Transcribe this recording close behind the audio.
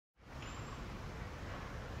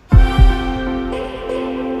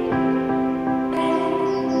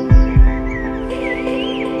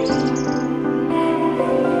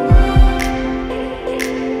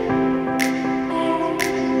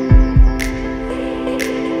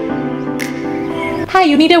Hi,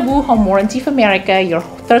 Yunita Wu, Home Warranty of America, your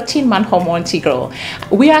 13-month home warranty girl.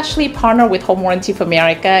 We actually partner with Home Warranty of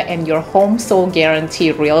America and your home sold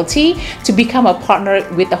guarantee Realty to become a partner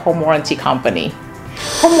with the home warranty company.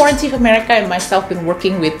 Home Warranty of America and myself been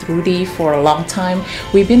working with Rudy for a long time.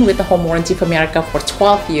 We've been with the Home Warranty of America for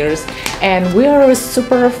 12 years and we're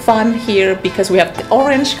super fun here because we have the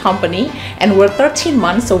Orange company and we're 13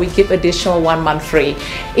 months, so we give additional 1 month free.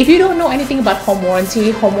 If you don't know anything about home warranty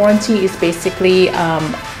is basically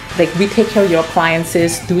like we take care of your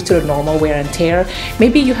appliances due to the normal wear and tear.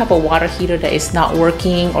 Maybe you have a water heater that is not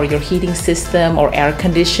working, or your heating system or air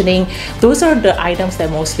conditioning. Those are the items that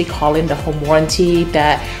mostly call in the home warranty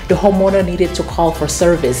that the homeowner needed to call for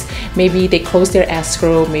service. Maybe they close their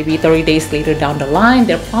escrow, maybe 30 days later down the line,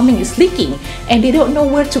 their plumbing is leaking and they don't know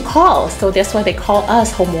where to call. So that's why they call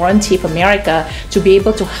us, Home Warranty of America, to be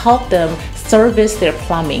able to help them service their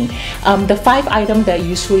plumbing. The 5 items that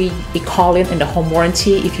usually we call in the home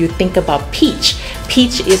warranty, if you think about PEACH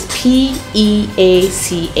is P-E-A-C-H,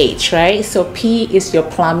 right? So P is your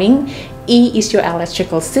plumbing, E is your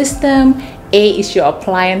electrical system, A is your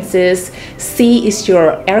appliances, C is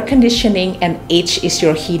your air conditioning, and H is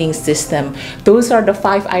your heating system. Those are the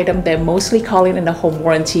 5 items that mostly call in the home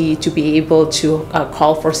warranty to be able to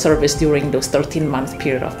call for service during those 13 months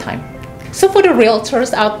period of time. So for the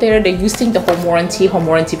realtors out there, they're using the Home Warranty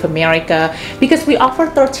of America because we offer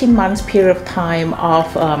 13 months period of time of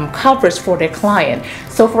coverage for their client.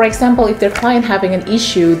 So for example, if their client having an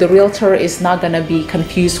issue, the realtor is not going to be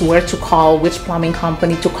confused where to call, which plumbing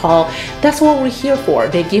company to call. That's what we're here for.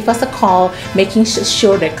 They give us a call, making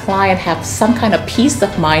sure their client have some kind of peace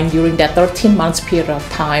of mind during that 13 months period of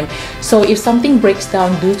time. So if something breaks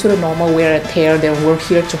down due to the normal wear and tear, then we're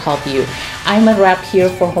here to help you. I'm a rep here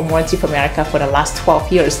for Home Warranty of America for the last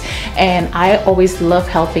 12 years, and I always love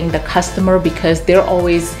helping the customer because they're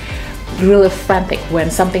always really frantic when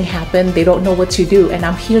something happened. They don't know what to do, and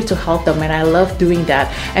I'm here to help them, and I love doing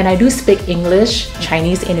that. And I do speak English,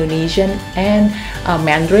 Chinese, Indonesian, and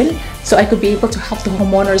Mandarin, so I could be able to help the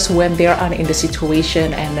homeowners when they're in the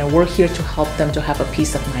situation, and we're here to help them to have a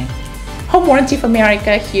peace of mind. Home Warranty of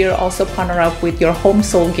America here also partner up with your home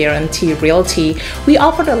sold guarantee Realty. We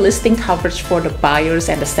offer the listing coverage for the buyers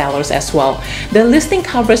and the sellers as well. The listing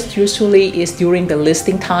coverage usually is during the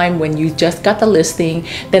listing time when you just got the listing.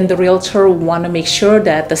 Then the realtor want to make sure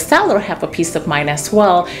that the seller have a peace of mind as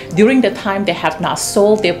well. During the time they have not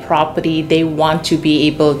sold their property, they want to be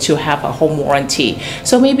able to have a home warranty.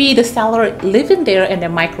 So maybe the seller live in there and the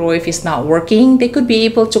microwave is not working. They could be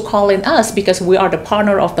able to call in us because we are the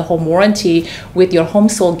partner of the home warranty with your home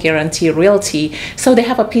sold guarantee Realty. So they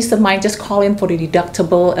have a peace of mind. Just call in for the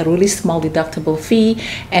deductible, a really small deductible fee,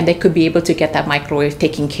 and they could be able to get that microwave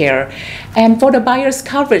taken care. And for the buyer's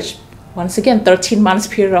coverage, once again, 13 months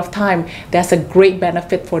period of time, that's a great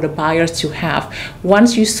benefit for the buyers to have.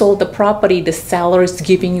 Once you sold the property, the seller is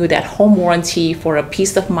giving you that home warranty for a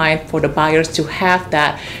peace of mind for the buyers to have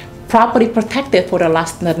that property protected for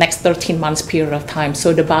the next 13 months period of time,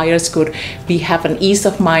 so the buyers could have an ease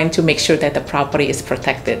of mind to make sure that the property is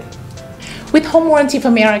protected. With Home Warranty of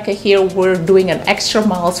America here, we're doing an extra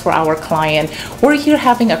miles for our client. We're here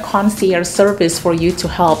having a concierge service for you to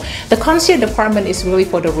help. The concierge department is really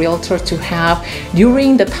for the realtor to have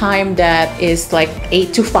during the time that is like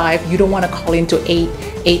 8 to 5. You don't want to call into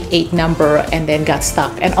 888 number and then got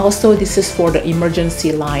stuck. And also this is for the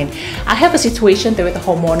emergency line. I have a situation there with the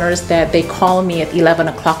homeowners that they call me at 11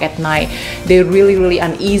 o'clock at night. They're really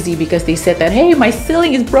uneasy because they said that, hey, my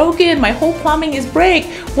ceiling is broken, my whole plumbing is break.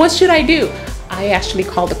 What should I do? I actually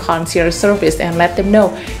call the concierge service and let them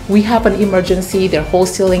know we have an emergency, their whole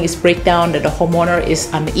ceiling is breakdown, that the homeowner is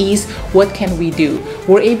uneasy. What can we do?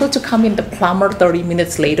 We're able to come in the plumber 30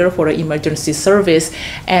 minutes later for the emergency service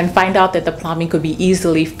and find out that the plumbing could be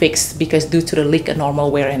easily fixed because due to the leak and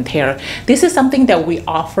normal wear and tear. This is something that we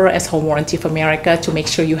offer as Home Warranty of America to make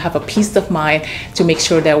sure you have a peace of mind, to make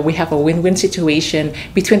sure that we have a win-win situation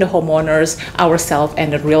between the homeowners, ourselves,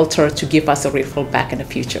 and the realtor to give us a referral back in the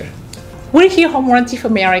future. We're here, Home Warranty of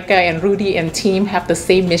America, and Rudy and team have the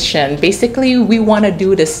same mission. Basically, we want to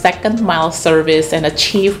do the second mile service and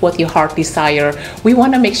achieve what your heart desire. We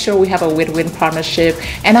want to make sure we have a win-win partnership,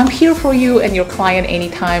 and I'm here for you and your client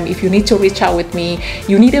anytime. If you need to reach out with me,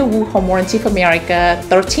 Yunita Wu, Home Warranty of America,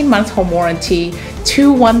 13 months home warranty,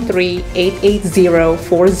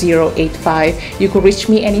 213-880-4085. You can reach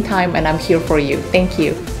me anytime, and I'm here for you. Thank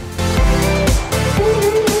you.